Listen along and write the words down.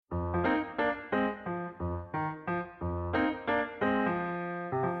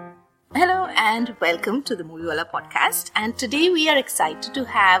and welcome to the Moviewala podcast. And today we are excited to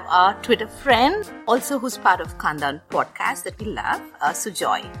have our Twitter friend, also who's part of Khandan podcast that we love,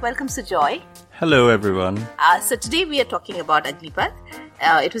 Sujoy. Welcome, Sujoy. Hello, everyone. So today we are talking about Agnipath.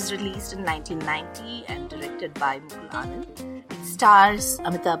 It was released in 1990 and directed by Mukul Anand. It stars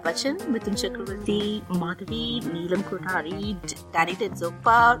Amitabh Bachchan, Mithun Chakravarti, Madhavi, Neelam Kothari, Danny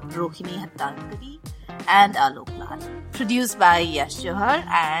Tedzoppa, Rohini Hattankari, and Alok Lal. Produced by Yash Johar,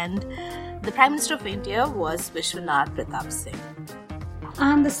 and the Prime Minister of India was Vishwanath Pratap Singh.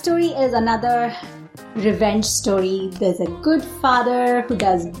 And the story is another revenge story. There's a good father who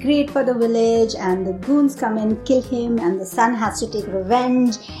does great for the village, and the goons come and kill him, and the son has to take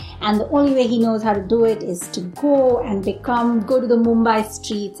revenge. And the only way he knows how to do it is to go to the Mumbai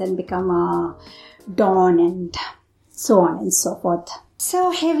streets and become a Don and so on and so forth.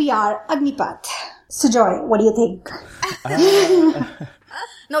 So here we are, Agnipath. Sujoy, what do you think?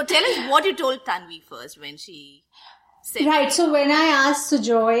 No, tell us what you told Tanvi first when she said. Right, so when I asked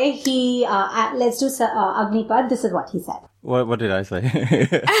Sujoy, let's do Agnipath, this is what he said. What did I say?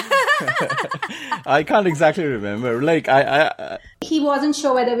 I can't exactly remember. He wasn't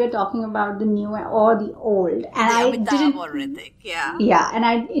sure whether we were talking about the new or the old. And Amitabh or Hrithik, yeah. Yeah,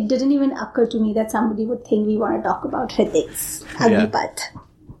 and it didn't even occur to me that somebody would think we want to talk about Hrithik's Agnipath. Yeah.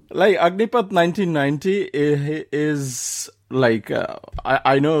 Agnipath 1990 is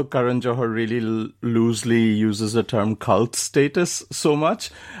I know Karan Johar really loosely uses the term cult status so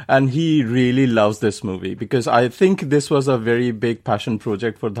much, and he really loves this movie because I think this was a very big passion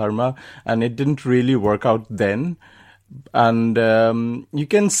project for Dharma, and it didn't really work out then. And you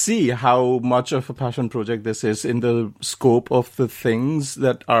can see how much of a passion project this is in the scope of the things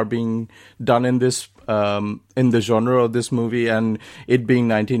that are being done in this in the genre of this movie, and it being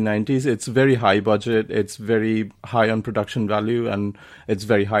 1990s, it's very high budget, it's very high on production value, and it's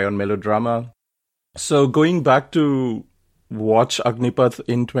very high on melodrama. So going back to watch Agnipath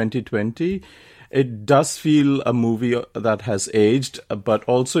in 2020, it does feel a movie that has aged, but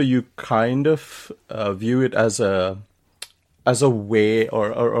also you kind of view it as a way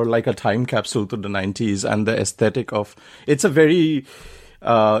or like a time capsule to the 90s, and the aesthetic of it's a very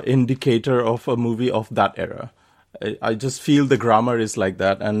indicator of a movie of that era. I just feel the grammar is like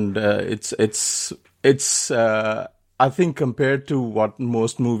that, and it's I think compared to what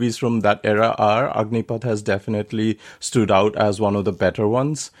most movies from that era are, Agnipath has definitely stood out as one of the better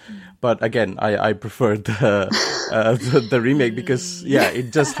ones. But again, I prefer the remake because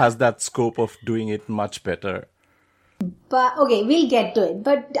it just has that scope of doing it much better. But okay, we'll get to it.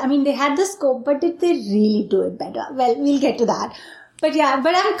 But I mean, they had the scope, but did they really do it better? Well, we'll get to that. But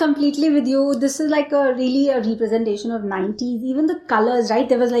but I'm completely with you. This is really a representation of 90s. Even the colors, right?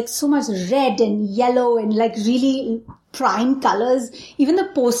 There was so much red and yellow and really prime colors. Even the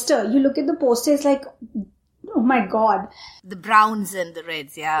poster, you look at the poster, it's oh my God. The browns and the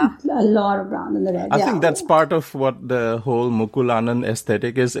reds, yeah. A lot of brown and the red. I think that's part of what the whole Mukul Anand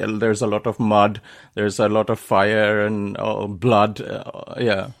aesthetic is. There's a lot of mud. There's a lot of fire and blood.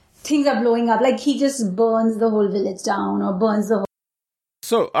 Things are blowing up. He just burns the whole village down or burns the whole...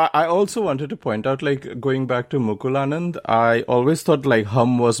 So I also wanted to point out, going back to Mukul Anand, I always thought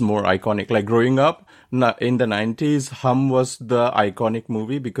Hum was more iconic. Growing up in the 90s, Hum was the iconic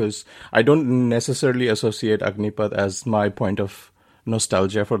movie because I don't necessarily associate Agnipath as my point of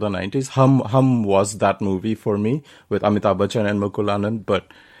nostalgia for the 90s. Hum was that movie for me with Amitabh Bachchan and Mukul Anand, but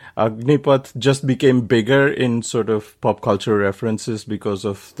Agnipath just became bigger in sort of pop culture references because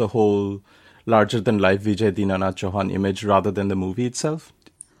of the whole larger-than-life Vijay Dinanath Chauhan image rather than the movie itself.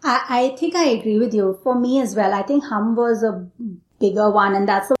 I think I agree with you. For me as well, I think Hum was a bigger one, and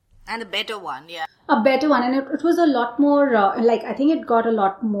that's and a better one, yeah. A better one, and it was a lot more, I think it got a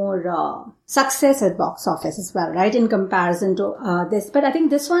lot more success at box office as well, right, in comparison to this. But I think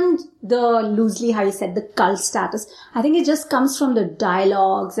this one, loosely how you said, the cult status, I think it just comes from the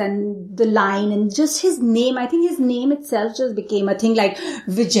dialogues and the line and just his name. I think his name itself just became a thing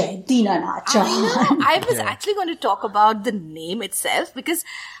Vijay Dinanath Chauhan. I was actually going to talk about the name itself because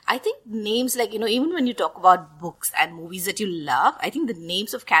I think names even when you talk about books and movies that you love, I think the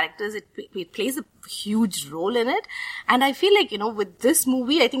names of characters, it plays a huge role in it. And I feel with this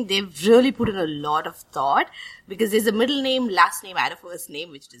movie, I think they've really put in a lot of thought because there's a middle name, last name, and a first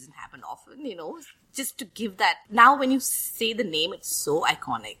name, which doesn't happen often, just to give that. Now when you say the name, it's so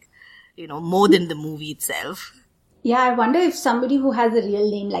iconic, more than the movie itself. Yeah, I wonder if somebody who has a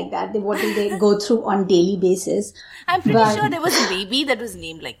real name like that, what do they go through on daily basis? I'm pretty sure there was a baby that was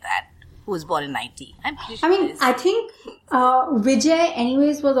named like that. who was born in 90. I'm pretty I sure mean, I think Vijay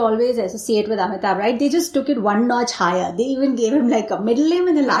anyways was always associated with Amitabh, right? They just took it one notch higher. They even gave him like a middle name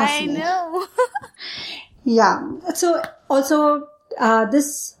and a last I name. know. Yeah. So also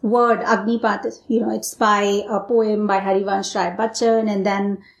this word Agnipat, it's by a poem by Harivansh Rai Bachchan, and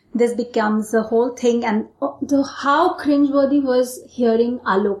then this becomes the whole thing. And how cringeworthy was hearing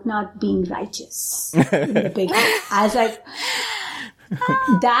Aloknath being righteous in the beginning. I was like,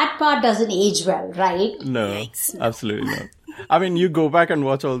 that part doesn't age well, right? No, Yikes. absolutely not. I mean, you go back and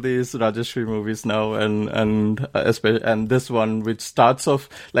watch all these Rajashri movies now, and especially and this one, which starts off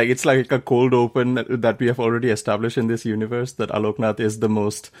like it's like a cold open that we have already established in this universe that Aloknath is the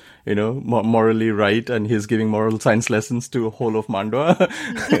most, morally right, and he's giving moral science lessons to whole of Mandwa.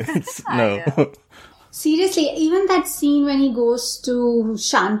 No. Seriously, even that scene when he goes to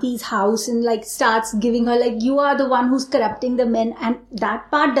Shanti's house and like starts giving her like, you are the one who's corrupting the men, and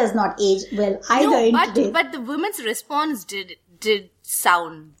that part does not age well either. No, but the woman's response did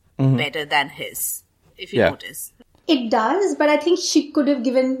sound better than his, if you notice. It does, but I think she could have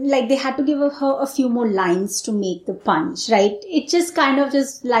given, like, they had to give her a few more lines to make the punch, right? It just kind of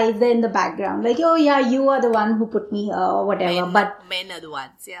just lies there in the background. Like, oh yeah, you are the one who put me here or whatever. Men are the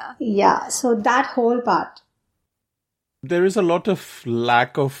ones, yeah. Yeah, so that whole part. There is a lot of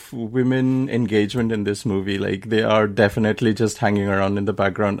lack of women engagement in this movie. Like, they are definitely just hanging around in the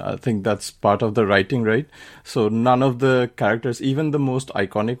background. I think that's part of the writing, right? So none of the characters, even the most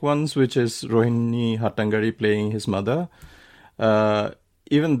iconic ones, which is Rohini Hattangari playing his mother,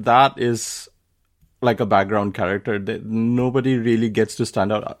 even that is like a background character. Nobody really gets to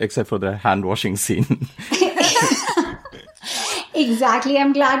stand out except for the hand washing scene. Exactly.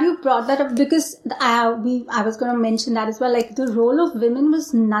 I'm glad you brought that up because I was going to mention that as well. Like, the role of women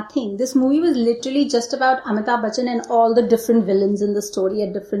was nothing. This movie was literally just about Amitabh Bachchan and all the different villains in the story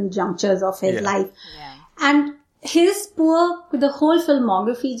at different junctures of his life. Yeah. And the whole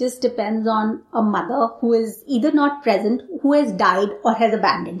filmography just depends on a mother who is either not present, who has died, or has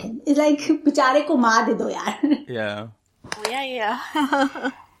abandoned him. It's like, bichare ko maa de do yaar. Yeah. Oh,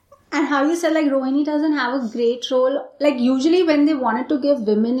 yeah. And how you said, like, Rohini doesn't have a great role. Like, usually when they wanted to give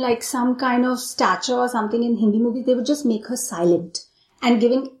women, like, some kind of stature or something in Hindi movies, they would just make her silent and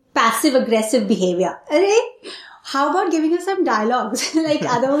giving passive-aggressive behavior. How about giving her some dialogues? Like,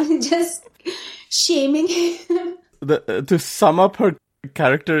 otherwise just shaming him. To sum up her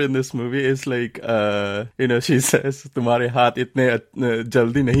character in this movie is like, she says, "Tumhare haath itne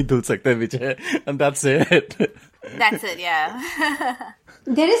jaldi nahi dhul sakte Vijay," and that's it. That's it, yeah.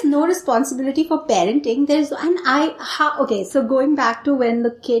 There is no responsibility for parenting. So going back to when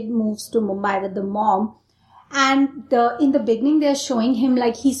the kid moves to Mumbai with the mom, and in the beginning they're showing him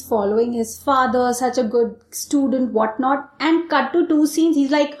like he's following his father, such a good student, whatnot, and cut to 2 scenes,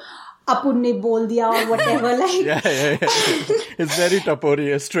 he's like, Apun ne bol diya or whatever, like. Yeah. It's very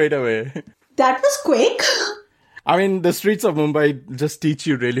Tapori, straight away. That was quick. I mean, the streets of Mumbai just teach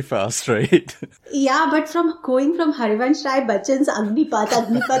you really fast, right? Yeah, but going from Harivansh Rai Bachchan's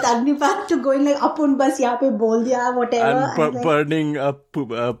Agnipat to going like Apun bas yahan pe bol diya, whatever. And burning a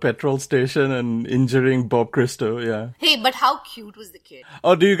petrol station and injuring Bob Christo, yeah. Hey, but how cute was the kid?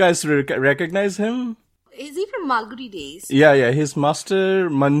 Oh, do you guys recognize him? Is he from Malgudi days? Yeah. His master,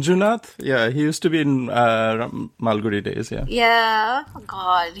 Manjunath. Yeah, he used to be in Malgudi days, yeah. Yeah. Oh,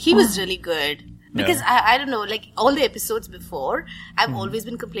 God. He was really good. Because I don't know, like all the episodes before, I've always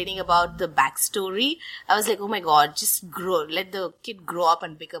been complaining about the backstory. I was like, oh my God, just let the kid grow up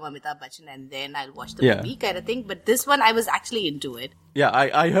and become Amitabh Bachchan and then I'll watch the movie kind of thing. But this one, I was actually into it. Yeah,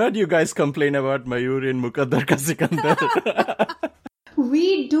 I heard you guys complain about Mayur in Mukaddar Ka Sikandar.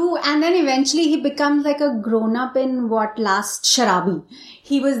 We do, and then eventually he becomes like a grown-up in last Sharabi.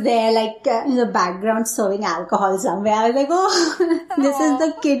 He was there like in the background serving alcohol somewhere. I was like, oh, this is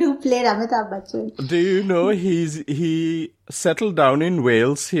the kid who played Amitabh Bachchan. Do you know he settled down in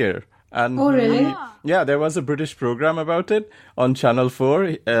Wales here? And oh, really? Yeah, there was a British program about it on Channel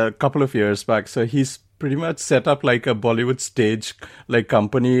 4 a couple of years back. So he's pretty much set up like a Bollywood stage, like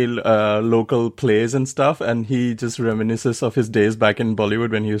company, local plays and stuff. And he just reminisces of his days back in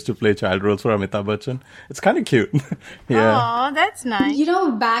Bollywood when he used to play child roles for Amitabh Bachchan. It's kind of cute. Yeah. Oh, that's nice. You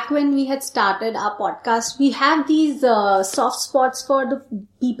know, back when we had started our podcast, we have these soft spots for the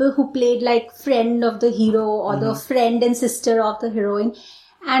people who played like friend of the hero or the friend and sister of the heroine.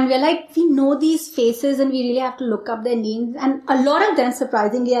 And we're like, we know these faces and we really have to look up their names. And a lot of them,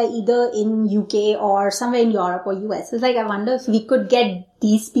 surprisingly, are either in UK or somewhere in Europe or US. It's like, I wonder if we could get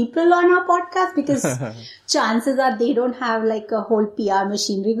these people on our podcast because chances are they don't have like a whole PR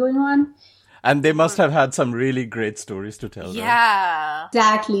machinery going on. And they must have had some really great stories to tell. Right? Yeah.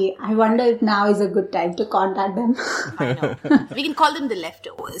 Exactly. I wonder if now is a good time to contact them. I know. We can call them the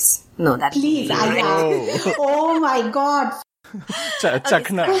leftovers. No, that's Please. Oh my God.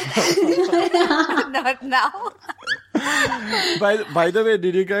 Chakna. Not now. By the way,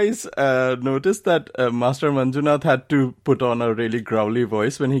 did you guys notice that Master Manjunath had to put on a really growly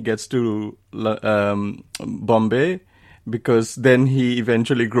voice when he gets to Bombay? Because then he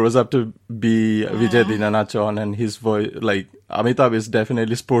eventually grows up to be Vijay Dinanath Chauhan, and his voice, like Amitabh is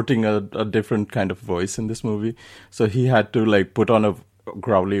definitely sporting a different kind of voice in this movie. So he had to like put on a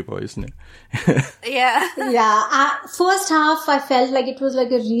growly voice. Yeah. Yeah. First half, I felt like it was like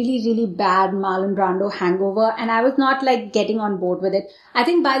a really, really bad Marlon Brando hangover, and I was not like getting on board with it. I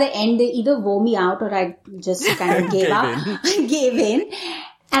think by the end, they either wore me out or I just kind of gave in.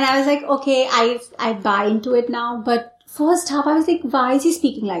 And I was like, okay, I buy into it now. But first half, I was like, why is he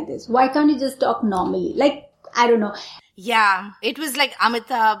speaking like this? Why can't he just talk normally? Like, I don't know. Yeah. It was like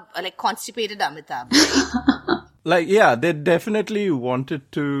Amitabh, like constipated Amitabh. Like, yeah, they definitely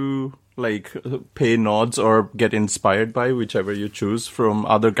wanted to like pay nods or get inspired by whichever you choose from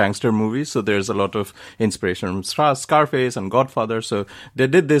other gangster movies. So there's a lot of inspiration from Scarface and Godfather. So they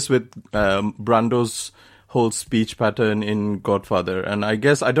did this with Brando's whole speech pattern in Godfather. And I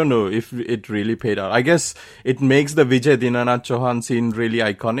guess, I don't know if it really paid out. I guess it makes the Vijay Dinanath Chauhan scene really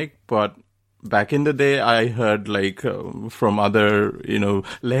iconic, but back in the day, I heard like from other,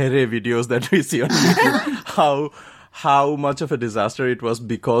 Lehre videos that we see on YouTube, how much of a disaster it was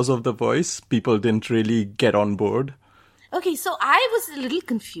because of the voice. People didn't really get on board. Okay, so I was a little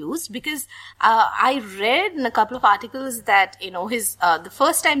confused because I read in a couple of articles that, his the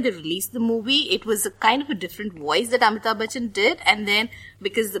first time they released the movie, it was a kind of a different voice that Amitabh Bachchan did. And then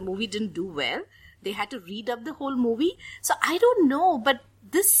because the movie didn't do well, they had to redub the whole movie. So I don't know, but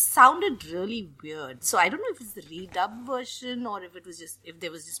this sounded really weird. So I don't know if it's the redub version or if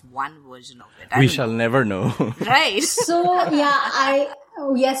there was just one version of it. We shall never know. Right. So yeah,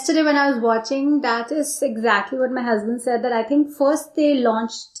 yesterday when I was watching, that is exactly what my husband said, that I think first they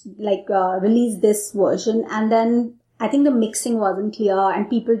launched, released this version, and then I think the mixing wasn't clear and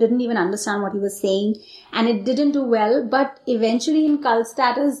people didn't even understand what he was saying, and it didn't do well. But eventually in cult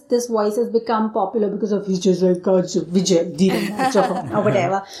status, this voice has become popular because of Vijay Dinanath or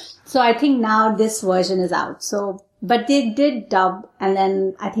whatever. So I think now this version is out. So, but they did dub, and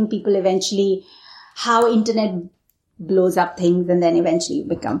then I think people eventually, how internet blows up things and then eventually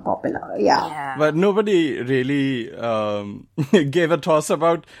become popular. Yeah. But nobody really gave a toss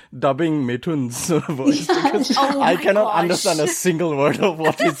about dubbing Mithun's voice because I cannot understand a single word of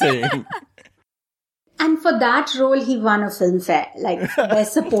what he's saying. And for that role, he won a Filmfare, like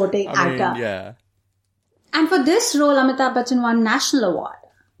Best Supporting Actor. Yeah. And for this role, Amitabh Bachchan won National Award.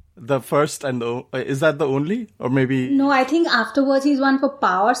 The first and is that the only? Or maybe... No, I think afterwards he's won for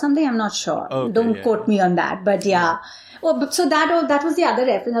Power or something. I'm not sure. Okay, Don't quote me on that. But yeah. Oh, so that was the other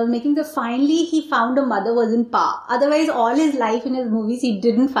reference I was making. Finally he found a mother was in Power. Otherwise, all his life in his movies, he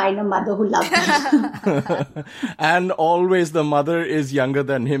didn't find a mother who loved him. And always the mother is younger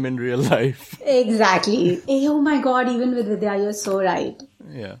than him in real life. Exactly. Oh my God, even with Vidya, you're so right.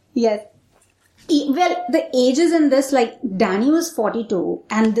 Yeah. Yes. Well, the ages in this, like, Danny was 42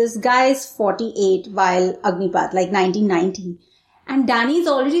 and this guy is 48 while Agnipath, like 1990. And Danny is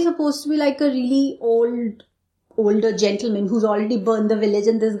already supposed to be like a really older gentleman who's already burned the village,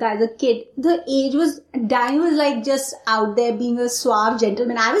 and this guy's a kid. Danny was like just out there being a suave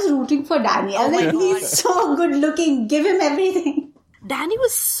gentleman. I was rooting for Danny. I was he's so good looking. Give him everything. Danny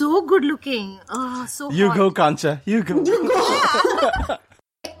was so good looking. Oh, so You hot. go, Kancha. You go.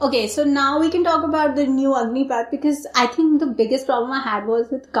 Okay, so now we can talk about the new Agnipath, because I think the biggest problem I had was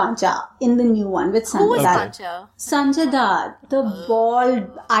with Kancha in the new one with Sanjay Who was Dutt. Kancha? Sanjay Dutt, the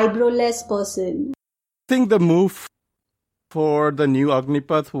bald, eyebrowless person. I think the move for the new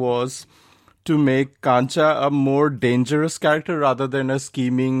Agnipath was to make Kancha a more dangerous character rather than a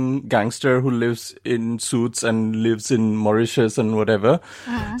scheming gangster who lives in suits and lives in Mauritius and whatever.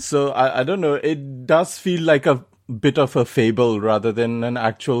 So I don't know. It does feel like a bit of a fable rather than an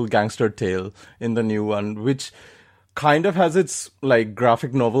actual gangster tale in the new one, which kind of has its like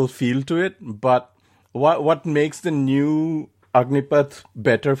graphic novel feel to it. But what makes the new Agnipath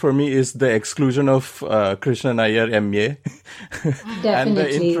better for me is the exclusion of Krishnan Iyer M.A. and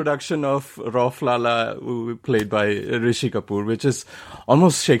the introduction of Rauf Lala, played by Rishi Kapoor, which is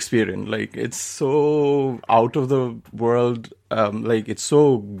almost Shakespearean. Like, it's so out of the world. Like, it's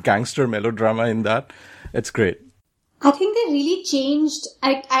so gangster melodrama in that. It's great. I think they really changed,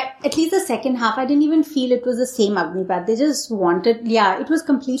 at least the second half, I didn't even feel it was the same Agnipath. They just wanted, it was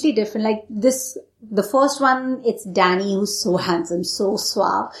completely different. Like this, the first one, it's Danny who's so handsome, so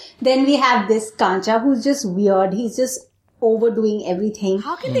suave. Then we have this Kancha who's just weird. He's just overdoing everything.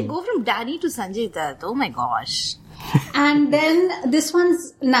 How can they go from Danny to Sanjay Dutt? Oh my gosh. And then this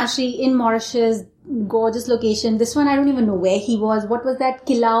one's naturally in Mauritius, gorgeous location. This one, I don't even know where he was. What was that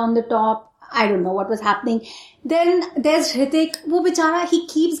Killa on the top? I don't know what was happening. Then there's Hrithik. Wo bichara, he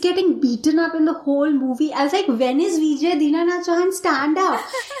keeps getting beaten up in the whole movie. I was like, when is Vijay Dinanath Chauhan stand up?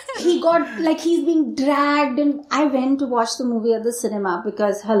 He got, like, he's being dragged. And I went to watch the movie at the cinema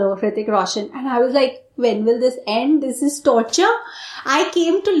because, hello, Hrithik Roshan. And I was like, when will this end? This is torture. I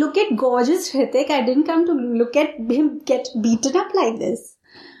came to look at gorgeous Hrithik. I didn't come to look at him get beaten up like this.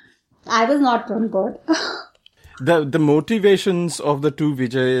 I was not on board. The motivations of the two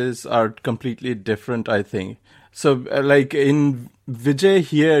Vijays are completely different, I think. So, like in Vijay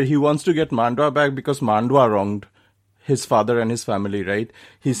here, he wants to get Mandwa back because Mandwa wronged his father and his family, right?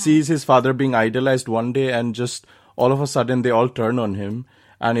 He sees his father being idolized one day and just all of a sudden they all turn on him.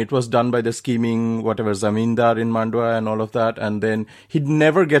 And it was done by the scheming, whatever, Zamindar in Mandwa and all of that. And then he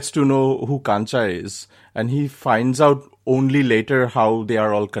never gets to know who Kancha is. And he finds out only later how they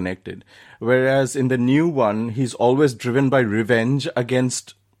are all connected. Whereas in the new one, he's always driven by revenge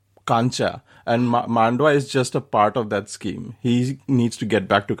against Kancha. And Mandwa is just a part of that scheme. He needs to get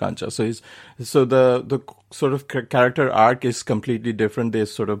back to Kancha. So the sort of character arc is completely different. They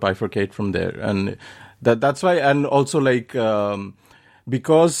sort of bifurcate from there. And that's why, and also like,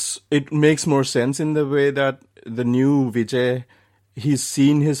 because it makes more sense in the way that the new Vijay, he's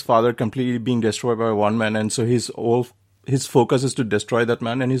seen his father completely being destroyed by one man, and so his focus is to destroy that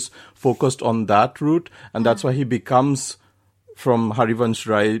man, and he's focused on that route, and that's why he becomes from Harivansh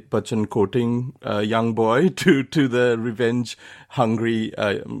Rai Bachchan quoting young boy to the revenge hungry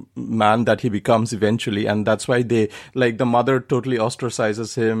man that he becomes eventually, and that's why they, like, the mother totally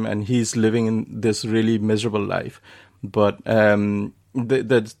ostracizes him, and he's living in this really miserable life. But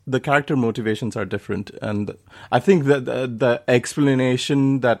the character motivations are different, and I think that the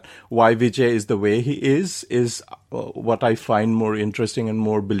explanation that why Vijay is the way he is what I find more interesting and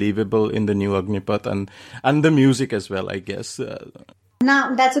more believable in the new Agnipath, and the music as well, I guess.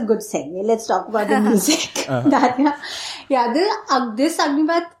 Now that's a good segue. Let's talk about the music. This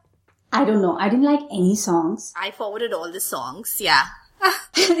Agnipath, I don't know. I didn't like any songs. I forwarded all the songs. Yeah.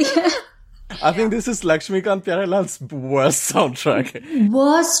 I think this is Lakshmikant Pyarelal's worst soundtrack.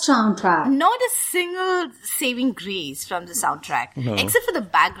 Worst soundtrack. Not a single saving grace from the soundtrack. No. Except for the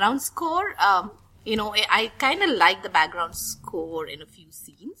background score. I kind of like the background score in a few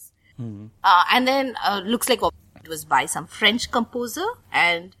scenes. Mm-hmm. And then looks like it was by some French composer.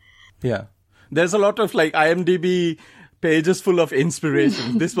 And yeah. There's a lot of like IMDb pages full of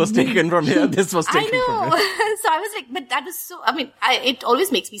inspiration. This was taken from here. This was taken from here. So I was like, but that was so, it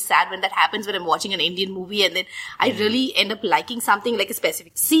always makes me sad when that happens when I'm watching an Indian movie and then I really end up liking something like a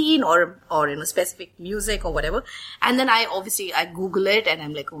specific scene or specific music or whatever. And then I Google it and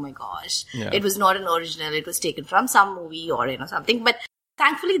I'm like, oh my gosh, It was not an original. It was taken from some movie or, something. But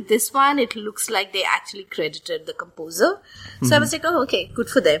thankfully this one, it looks like they actually credited the composer. So I was like, oh, okay, good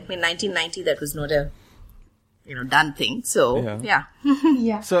for them. In 1990, that was not a done thing. So, yeah.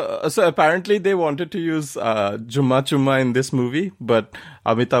 Yeah. So apparently they wanted to use Jumma Chumma in this movie, but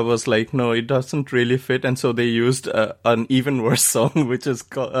Amitabh was like, no, it doesn't really fit. And so they used an even worse song, which is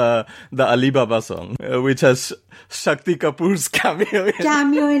called, the Ali Baba song, which has Shakti Kapoor's cameo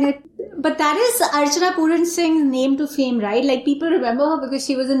in it. But that is Archana Puran Singh's name to fame, right? Like, people remember her because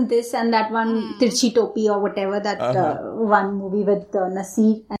she was in this and that one, Tirchi Topi or whatever, that one movie with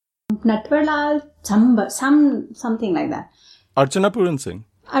Nasir and Natwarlal Chamba, something like that. Archana Puran Singh.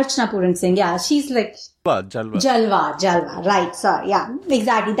 Archana Puran Singh, yeah. She's like... Jalwa, right. So, yeah,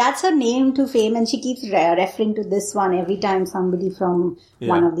 exactly. That's her name to fame, and she keeps referring to this one every time somebody from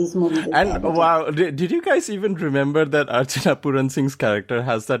one of these movies. And wow, did you guys even remember that Archana Puran Singh's character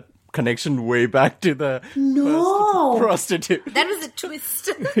has that connection way back to the first prostitute? That was a twist.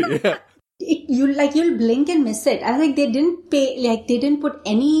 Yeah. You'll blink and miss it. I was like, they didn't put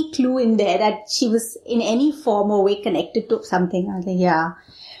any clue in there that she was in any form or way connected to something. I was like, yeah.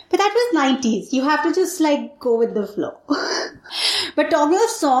 But that was 90s. You have to just go with the flow. But talking of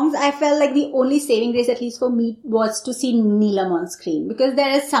songs, I felt like the only saving grace, at least for me, was to see Neelam on screen. Because there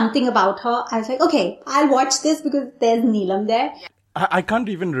is something about her. I was like, okay, I'll watch this because there's Neelam there. I can't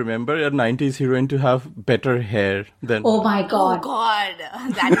even remember a 90s heroine to have better hair than... Oh my Oh God. God,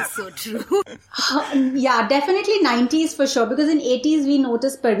 that is so true. Yeah, definitely 90s for sure. Because in 80s, we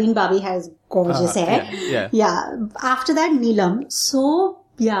noticed Parveen Babi has gorgeous hair. Yeah. After that, Neelam. So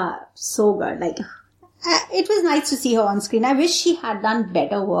good. Like, it was nice to see her on screen. I wish she had done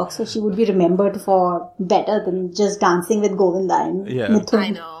better work so she would be remembered for better than just dancing with Govinda and Mithun. I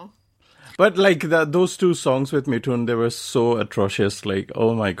know. But like those two songs with Mithun, they were so atrocious. Like,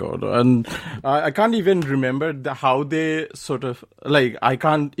 oh my God. And I can't even remember how they sort of, like, I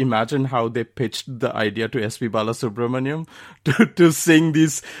can't imagine how they pitched the idea to S.P. Balasubramaniam to sing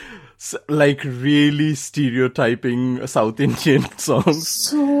these like really stereotyping South Indian songs.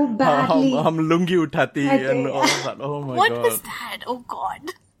 So badly. Hum lungi uthati and all of that. Oh my God. What was that? Oh God.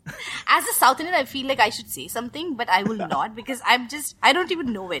 As a South Indian, I feel like I should say something, but I will not because I don't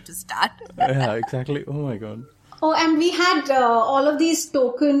even know where to start. Yeah, exactly. Oh my God. Oh, and we had all of these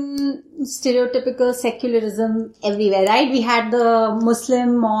token stereotypical secularism everywhere, right? We had the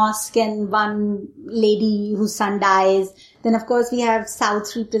Muslim mosque and one lady whose son dies. Then, of course, we have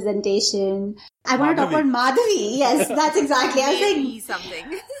South representation. I want to talk about Madhavi. Yes, that's exactly. I was Maybe like, something.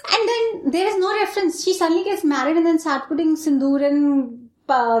 and then there is no reference. She suddenly gets married and then start putting sindoor and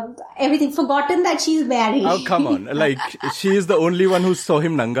everything. Forgotten that she's married. Oh, come on. Like, she is the only one who saw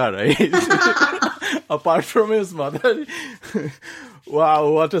him Nanga, right? Apart from his mother.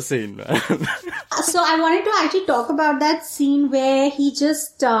 Wow, what a scene, man. So I wanted to actually talk about that scene where he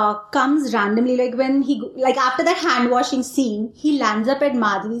just comes randomly, like when after that hand washing scene, he lands up at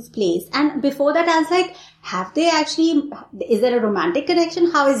Madhavi's place. And before that, I was like, is there a romantic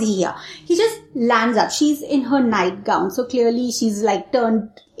connection? How is he here? He just lands up. She's in her nightgown. So clearly she's like turned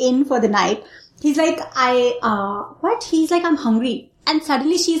in for the night. He's like, He's like, I'm hungry. And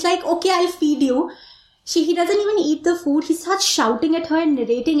suddenly she's like, okay, I'll feed you. He doesn't even eat the food. He starts shouting at her and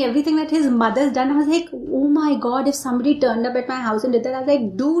narrating everything that his mother's done. I was like, oh my God, if somebody turned up at my house and did that, I was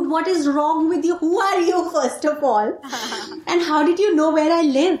like, dude, what is wrong with you? Who are you, first of all? And how did you know where I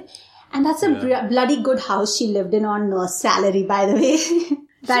live? And that's a bloody good house she lived in on nurse salary, by the way. She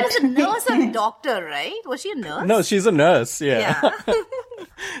was a nurse or a doctor, right? Was she a nurse? No, she's a nurse, yeah.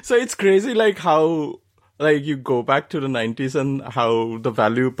 So it's crazy, like, how, like, you go back to the 90s and how the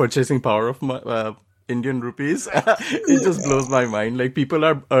purchasing power of Indian rupees, it just blows my mind. Like, people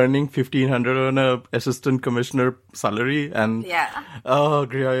are earning 1,500 on a assistant commissioner salary, and oh,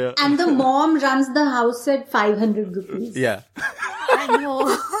 yeah. And the mom runs the house at 500 rupees. Yeah. I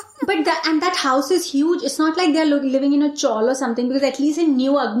know. But that house is huge. It's not like they're living in a chawl or something, because at least in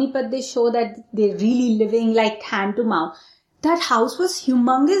New Agnipath they show that they're really living like hand to mouth. That house was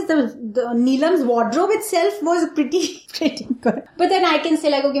humongous. The Neelam's wardrobe itself was pretty good. But then I can say,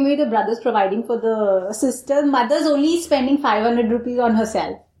 like, okay, maybe the brother's providing for the sister. Mother's only spending 500 rupees on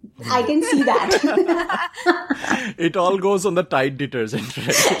herself. I can see that. It all goes on the Tide detergent,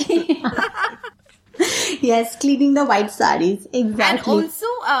 right? Yes, cleaning the white sarees. Exactly. And also,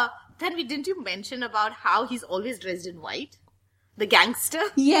 then didn't you mention about how he's always dressed in white? The gangster?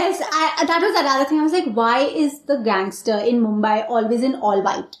 Yes, that was another thing. I was like, why is the gangster in Mumbai always in all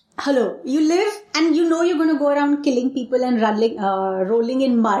white? Hello, you live and you know you're going to go around killing people and rolling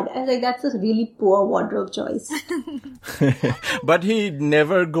in mud. I was like, that's a really poor wardrobe choice. But he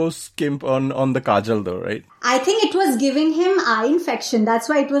never goes skimp on the kajal though, right? I think it was giving him eye infection. That's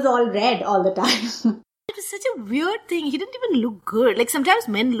why it was all red all the time. It was such a weird thing. He didn't even look good. Like, sometimes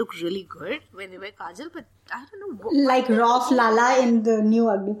men look really good when they wear kajal, but I don't know. Like Rauf Lala in the New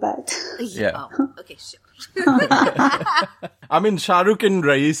Agnipath. Yeah. Oh, okay, sure. I mean, Shah Rukh in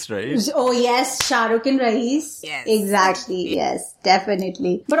Rais, right? Oh yes, Shah Rukh in Rais. Yes. Exactly, yes,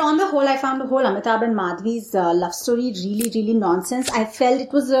 definitely. But on the whole, I found the whole Amitabh and Madhavi's love story really, really nonsense. I felt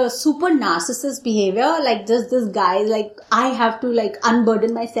it was a super narcissist behavior. Like, just this guy, like, I have to, like,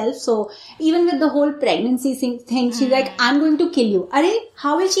 unburden myself. So, even with the whole pregnancy thing, she's like, I'm going to kill you. Arey,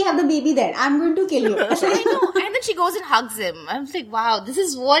 how will she have the baby there? I'm going to kill you. I know. And then she goes and hugs him. I was like, wow, this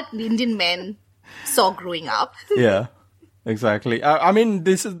is what Indian men saw growing up. Yeah, exactly. I mean,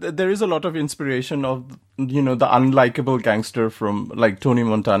 there is a lot of inspiration of, you know, the unlikable gangster from, like, Tony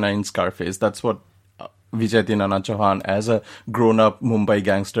Montana in Scarface. That's what Vijay Nana Chauhan as a grown-up Mumbai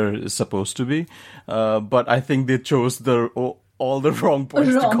gangster is supposed to be. But I think they chose all the wrong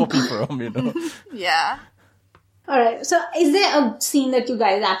points to copy from, you know. Yeah. Alright, so is there a scene that you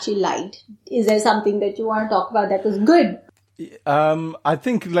guys actually liked? Is there something that you want to talk about that was good? I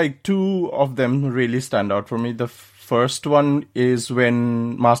think, like, two of them really stand out for me. The first one is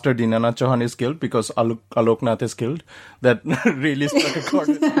when Master Dinanath Chauhan is killed because Aloknath is killed. That really struck a chord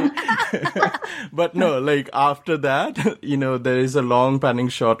with me. But no, like after that, there is a long panning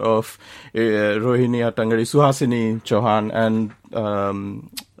shot of Rohini Attangadi, Suhasini Chauhan and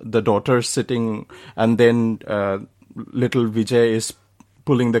the daughter sitting, and then little Vijay is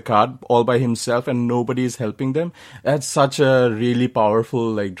pulling the cart all by himself and nobody is helping them. That's such a really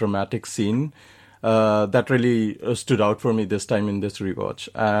powerful, like dramatic scene. That really stood out for me this time in this rewatch.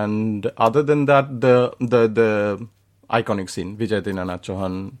 And other than that, the iconic scene, Vijay Dinanath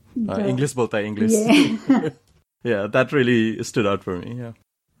Chauhan, English Bolta English. Yeah. Yeah, that really stood out for me. Yeah.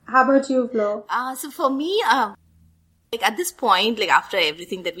 How about you, Flo? So for me, like at this point, like after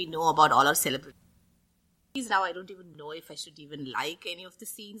everything that we know about all our celebrities, now I don't even know if I should even like any of the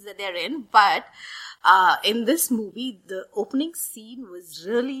scenes that they're in. But in this movie, the opening scene was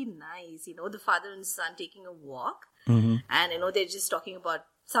really nice. The father and son taking a walk. Mm-hmm. And, they're just talking about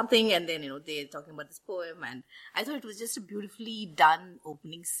something, and then, they're talking about this poem. And I thought it was just a beautifully done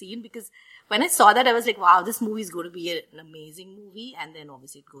opening scene, because when I saw that, I was like, wow, this movie is going to be an amazing movie. And then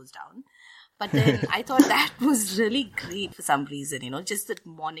obviously it goes down. But then I thought that was really great for some reason, just that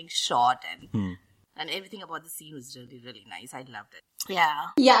morning shot and everything about the scene was really, really nice. I loved it. Yeah.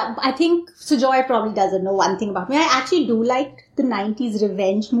 Yeah, I think Sujoy probably doesn't know one thing about me. I actually do like the 90s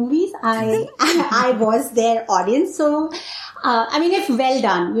revenge movies. I was their audience. So, if well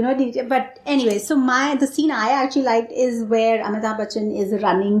done, but anyway, so the scene I actually liked is where Amitabh Bachchan is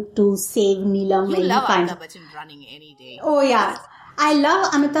running to save Neelam. You love Amitabh Bachchan running any day. Oh, yeah. I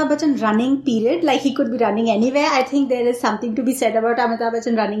love Amitabh Bachchan running, period. Like, he could be running anywhere. I think there is something to be said about Amitabh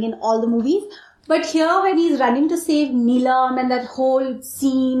Bachchan running in all the movies. But here, when he's running to save Neelam and that whole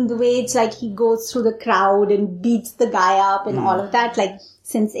scene, the way it's like he goes through the crowd and beats the guy up and all of that, like,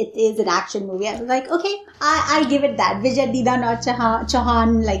 since it is an action movie, I was like, okay, I'll give it that. Vijay Dinanath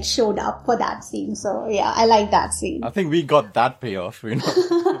Chauhan, like, showed up for that scene. So, yeah, I like that scene. I think we got that payoff,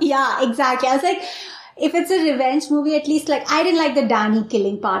 Yeah, exactly. I was like, if it's a revenge movie, at least, like, I didn't like the Danny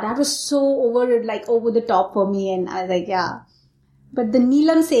killing part. That was so over the top for me. And I was like, yeah. But the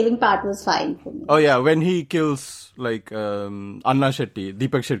Neelam saving part was fine for me. Oh, yeah. When he kills, like, Anna Shetty,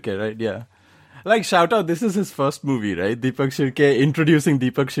 Deepak Shirke, right? Yeah. Like, shout out, this is his first movie, right? Deepak Shirke, introducing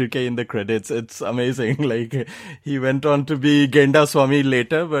Deepak Shirke in the credits. It's amazing. Like, he went on to be Genda Swami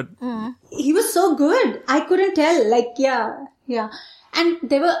later, but... He was so good. I couldn't tell. Like, yeah. And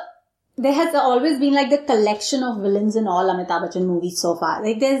there has always been like the collection of villains in all Amitabh Bachchan movies so far.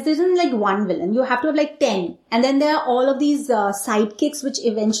 Like, there isn't like one villain. You have to have like 10. And then there are all of these sidekicks which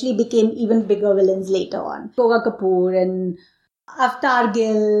eventually became even bigger villains later on. Koga Kapoor and Avtar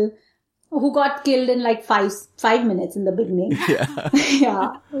Gill, who got killed in like 5 minutes in the beginning. Yeah.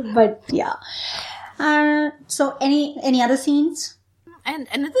 Yeah. But yeah. So any other scenes? And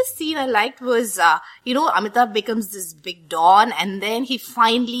another scene I liked was, Amitabh becomes this big Don, and then he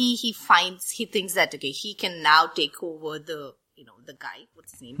thinks that, okay, he can now take over the guy,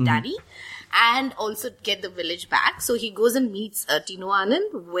 what's his name, Daddy, and also get the village back. So he goes and meets Tino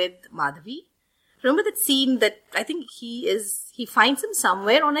Anand with Madhavi. Remember that scene that I think he finds him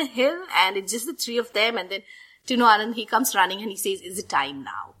somewhere on a hill, and it's just the three of them, and then Tino Anand, he comes running and he says, is it time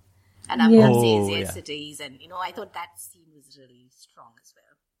now? And Amitabh says, yes, it is. And, I thought that scene was really strong as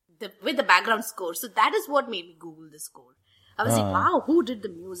well. With the background score. So that is what made me Google the score. I was like, wow, who did the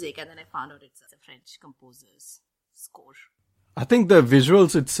music? And then I found out it's a French composer's score. I think the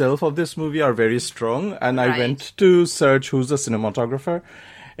visuals itself of this movie are very strong. And I went to search who's the cinematographer.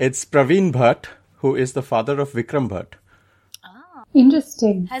 It's Praveen Bhatt, who is the father of Vikram Bhatt.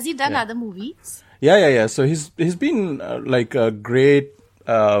 Interesting. Has he done other movies? Yeah. So he's been like a great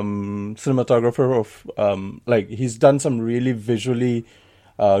cinematographer of he's done some really visually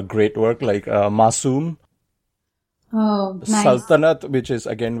great work, like Masoom, nice. Saltanat, which is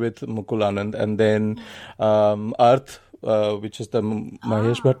again with Mukul Anand, and then Arth, which is the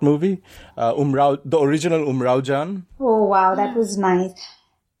Mahesh Bhatt movie, the original Umrao Jaan. Oh wow, that was nice.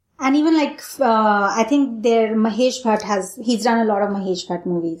 And even like I think Mahesh Bhatt he's done a lot of Mahesh Bhatt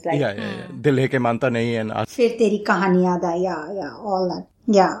movies, like Dil Hai Ke Manta Nahi and Fir Teri Kahani Yaad Aayi, yeah, all that,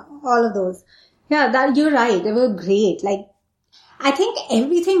 yeah, all of those, yeah, that you're right, they were great. Like, I think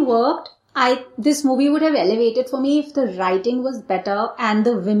everything worked. This movie would have elevated for me if the writing was better and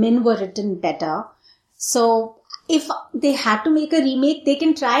the women were written better. So if they had to make a remake, they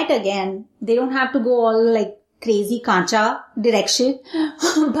can try it again. They don't have to go all like crazy Kancha direction,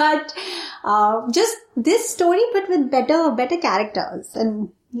 but just this story, but with better characters and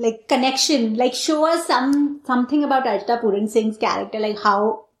like connection, like show us something about Archita Puran Singh's character, like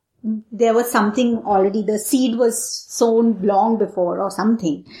how there was something already, the seed was sown long before or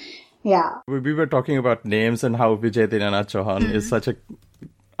something. Yeah. We were talking about names and how Vijay Dinanath Chauhan is such a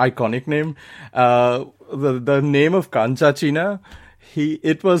iconic name. The name of Kancha China,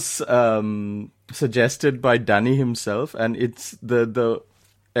 it was suggested by Danny himself, and it's the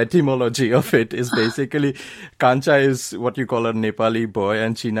etymology of it is basically Kancha is what you call a Nepali boy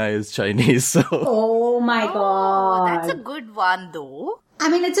and China is Chinese. So. Oh my God. That's a good one though. I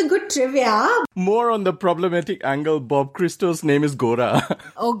mean, it's a good trivia. More on the problematic angle, Bob Christo's name is Gora.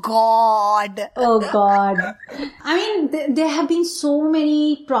 Oh God. Oh God. I mean, there have been so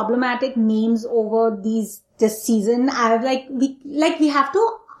many problematic memes over this season. We have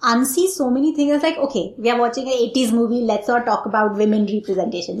to unsee so many things. It's like, okay, we are watching an 80s movie. Let's not talk about women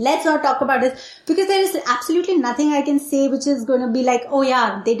representation. Let's not talk about this, because there is absolutely nothing I can say which is going to be like, oh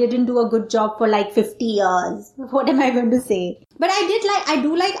yeah, they didn't do a good job for like 50 years. What am I going to say? But I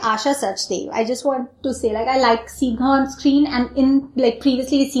do like Asha Sachdev. I just want to say, like, I like seeing her on screen, and in, like,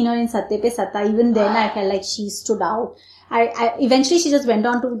 previously we've seen her in Satye Pe Satta. Even then I felt like she stood out. I eventually she just went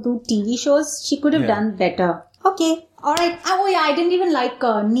on to do TV shows. She could have done better. Okay. Alright. Oh yeah, I didn't even like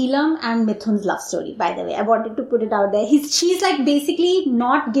Neelam and Mithun's love story, by the way. I wanted to put it out there. She's like basically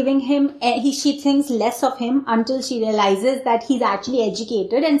not giving him, she thinks less of him until she realizes that he's actually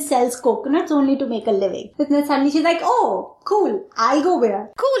educated and sells coconuts only to make a living. And then suddenly she's like, oh, cool, I'll go with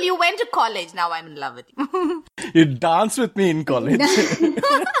her. Cool, you went to college, now I'm in love with you. You dance with me in college.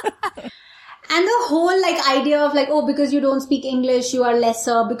 And the whole like idea of like, oh, because you don't speak English, you are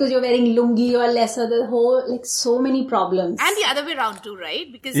lesser. Because you're wearing lungi, you are lesser. The whole, like, so many problems. And the other way around too, right?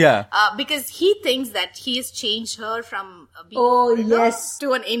 Because because he thinks that he has changed her from being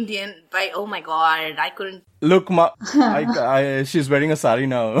to an Indian by, oh my God, I couldn't. Look, she's wearing a sari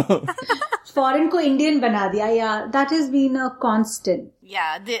now. Foreign ko Indian bana diya. Yeah, that has been a constant.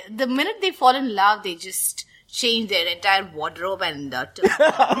 Yeah, the minute they fall in love, they just change their entire wardrobe and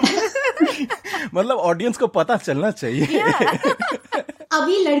मतलब audience को पता चलना चाहिए.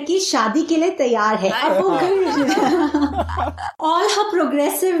 अभी लड़की शादी के लिए तैयार है. अब वो all her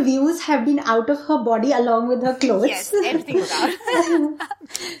progressive views have been out of her body along with her clothes. Yes, everything's out.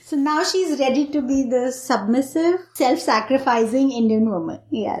 So now she's ready to be the submissive, self-sacrificing Indian woman.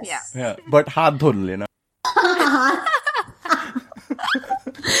 Yes. Yeah. But हाथ धो लेना.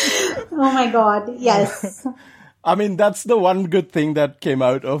 Oh my God, yes. I mean, that's the one good thing that came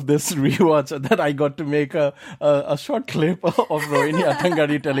out of this rewatch, that I got to make a short clip of Rohini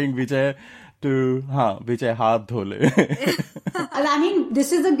Attangadi telling Vijay to, Vijay haath dhole. I mean,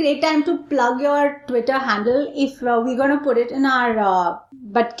 this is a great time to plug your Twitter handle. If we're going to put it in our,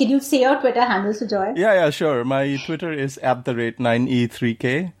 but can you say your Twitter handle, Sujoy? Yeah, sure. My Twitter is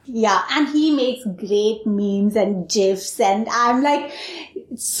 @9e3k. Yeah, and he makes great memes and GIFs, and I'm like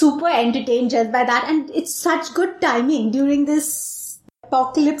super entertained just by that. And it's such good timing during this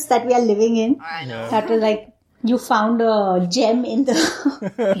apocalypse that we are living in. I know. That was like, you found a gem in the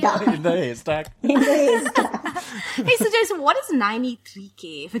in the haystack. In the haystack. Hey, Sujoy, so what is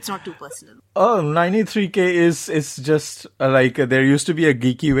 9e3k if it's not too personal? Oh, 9e3k is just like there used to be a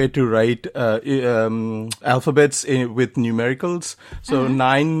geeky way to write alphabets with numericals. So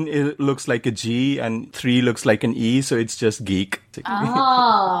 9 looks like a G and 3 looks like an E, so it's just geek.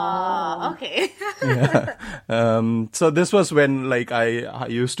 Okay. So this was when like I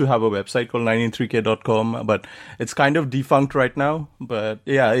used to have a website called 9e3k.com, but it's kind of defunct right now. But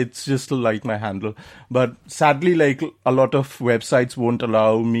yeah, it's just like my handle. But sadly, like a lot of websites won't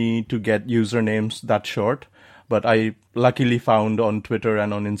allow me to get usernames that short. But I luckily found on Twitter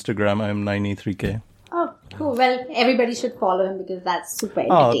and on Instagram, I'm 9e3k. Oh, cool. Well, everybody should follow him because that's super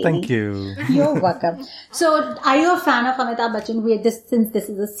entertaining. Oh, thank you. You're welcome. So, are you a fan of Amitabh Bachchan? Since this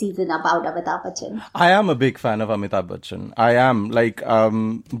is a season about Amitabh Bachchan. I am a big fan of Amitabh Bachchan. I am like,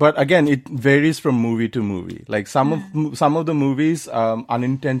 but again, it varies from movie to movie. Like some of the movies,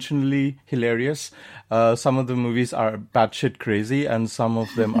 unintentionally hilarious. Some of the movies are batshit crazy, and some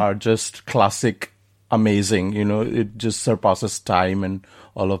of them are just classic, amazing. You know, it just surpasses time and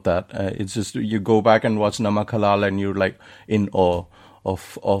all of that. It's just, you go back and watch Namak Halal and you're like in awe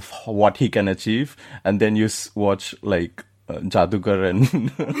of what he can achieve. And then you watch like Jadugar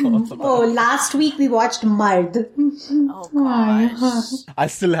and last week we watched Mard. Oh gosh. I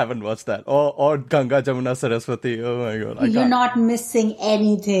still haven't watched that. Or Ganga Jamuna Saraswati. Oh my God. You're not missing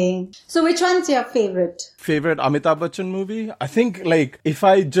anything. So which one's your favorite? Favorite Amitabh Bachchan movie? I think like if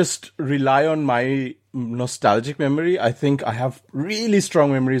I just rely on my nostalgic memory, I think I have really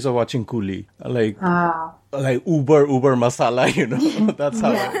strong memories of watching Coolie. Like like uber masala, you know. That's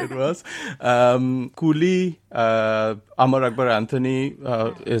how it was. Coolie, Amar Akbar Anthony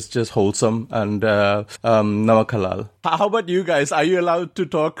is just wholesome, and Namak Halal. How about you guys? Are you allowed to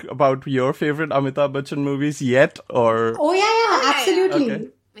talk about your favorite Amitabh Bachchan movies yet, or? Oh yeah, absolutely. Okay.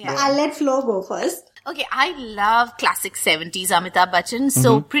 Yeah. I'll let Flo go first. Okay, I love classic 70s Amitabh Bachchan.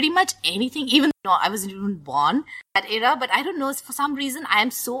 So pretty much anything, even though I wasn't even born that era, but I don't know, for some reason I am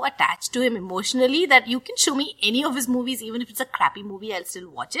so attached to him emotionally that you can show me any of his movies, even if it's a crappy movie, I'll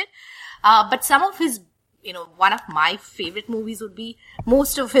still watch it. But some of his, one of my favorite movies would be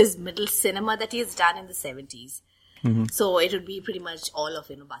most of his middle cinema that he has done in the 70s. So it would be pretty much all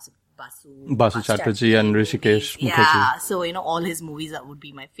of, Basu Chatterjee and Rishikesh Mukherjee. Yeah, so, all his movies would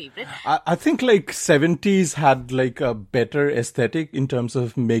be my favorite. I think like 70s had like a better aesthetic in terms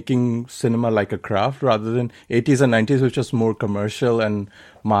of making cinema like a craft rather than 80s and 90s, which was more commercial and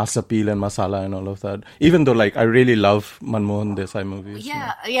mass appeal and masala and all of that. Even though like I really love Manmohan Desai movies.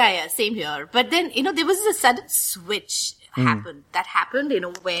 Yeah, same here. But then, there was a sudden switch happened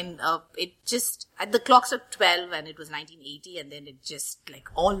when it just at the clocks of 12 and it was 1980, and then it just like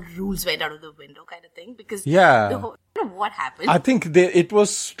all rules went out of the window kind of thing, because I don't know what happened. I think it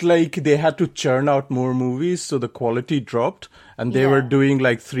was like they had to churn out more movies, so the quality dropped, and they were doing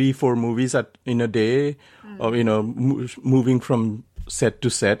like 3-4 movies in a day, or moving from set to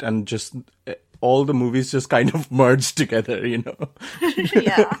set, and just all the movies just kind of merged together,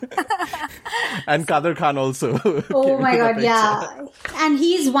 Yeah. And Kader Khan also. Oh my God, yeah. And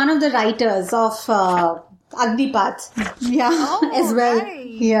he's one of the writers of Agnipath. Yeah, as well. Right.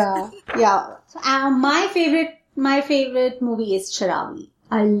 Yeah. So, my favorite movie is Sharabi.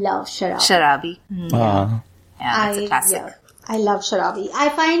 I love Sharabi. Sharabi. Yeah, that's a classic. Yeah, I love Sharabi. I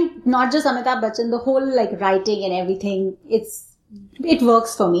find not just Amitabh Bachchan, the whole like writing and everything, it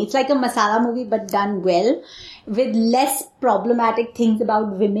works for me. It's like a masala movie, but done well, with less problematic things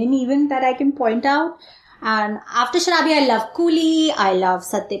about women even that I can point out. And after Sharabi, I love Coolie, I love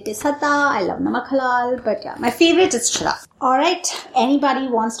Satye Pe Sata, I love Namak Halal, but yeah, my favorite is Sharabi. Alright, anybody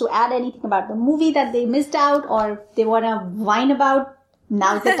wants to add anything about the movie that they missed out or they want to whine about?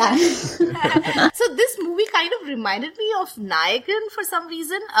 Now's the time. So this movie kind of reminded me of Nayakan for some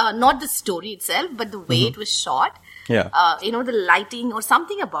reason. Not the story itself, but the way it was shot. Yeah. The lighting or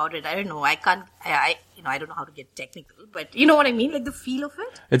something about it. I don't know. I don't know how to get technical, but you know what I mean? Like the feel of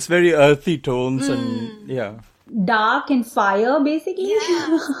it. It's very earthy tones and Dark and fire, basically.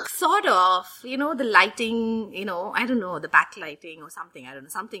 Yeah, sort of. The lighting, I don't know, the backlighting or something. I don't know.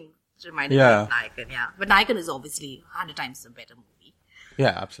 Something reminded me of Nayakan, yeah. But Nayakan is obviously 100 times a better movie.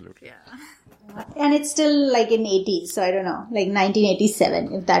 Yeah, absolutely. Yeah. And it's still like in 80s, so I don't know, like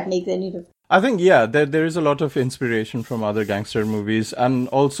 1987, if that makes any difference. I think, there is a lot of inspiration from other gangster movies. And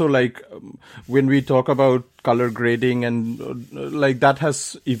also, like, when we talk about color grading and, like, that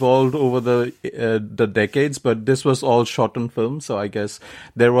has evolved over the decades, but this was all shot on film. So I guess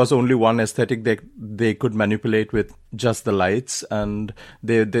there was only one aesthetic they could manipulate with just the lights, and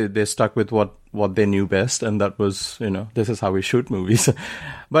they stuck with what they knew best, and that was, this is how we shoot movies.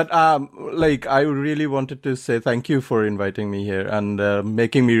 But, I really wanted to say thank you for inviting me here and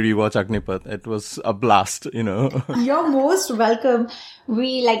making me rewatch Agnipath. It was a blast, You're most welcome.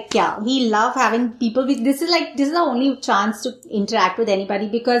 We love having people this is the only chance to interact with anybody,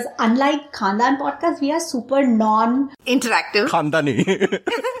 because unlike Khandan podcast, we are super interactive. Khandani.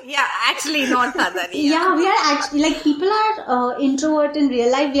 Yeah, actually non-Khandani. Yeah, we are actually, like, people are introvert in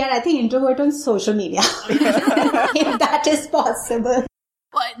real life. We are, I think, introvert on social media. If that is possible.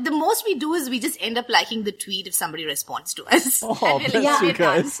 Well, the most we do is we just end up liking the tweet if somebody responds to us. Oh, bless you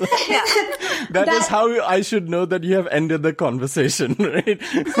guys. That is how I should know that you have ended the conversation, right?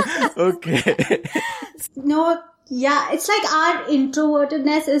 Okay. No, yeah, it's like our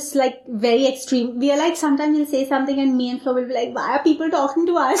introvertedness is like very extreme. We are like, sometimes we'll say something and me and Flo will be like, why are people talking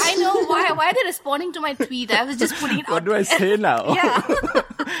to us? I know, why are they responding to my tweet? I was just putting it out. What do I say now? Yeah.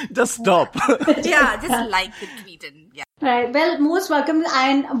 Just stop. Yeah, just like the tweet and yeah. Right. Well, most welcome.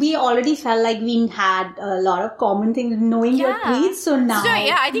 And we already felt like we had a lot of common things knowing your tweets. So now. So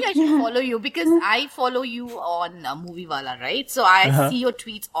yeah, I think I should follow you, because I follow you on Moviewala, right? So I see your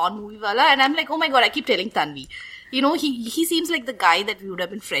tweets on Moviewala and I'm like, oh my God, I keep telling Tanvi. He seems like the guy that we would have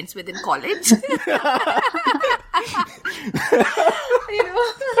been friends with in college.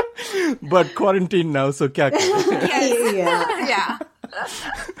 But quarantine now, so kya kare? Yes. Yeah.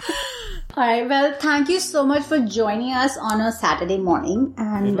 All right. Well, thank you so much for joining us on a Saturday morning.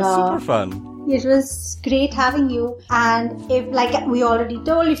 And It was super fun. It was great having you. And if, like we already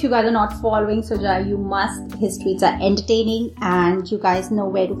told, if you guys are not following Sujoy, you must. His tweets are entertaining and you guys know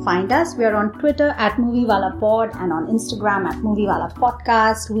where to find us. We are on Twitter at MovieWalaPod and on Instagram at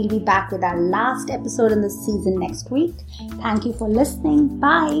MovieWalaPodcast. We'll be back with our last episode in this season next week. Thank you for listening.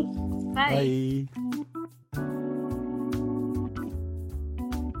 Bye. Bye. Bye.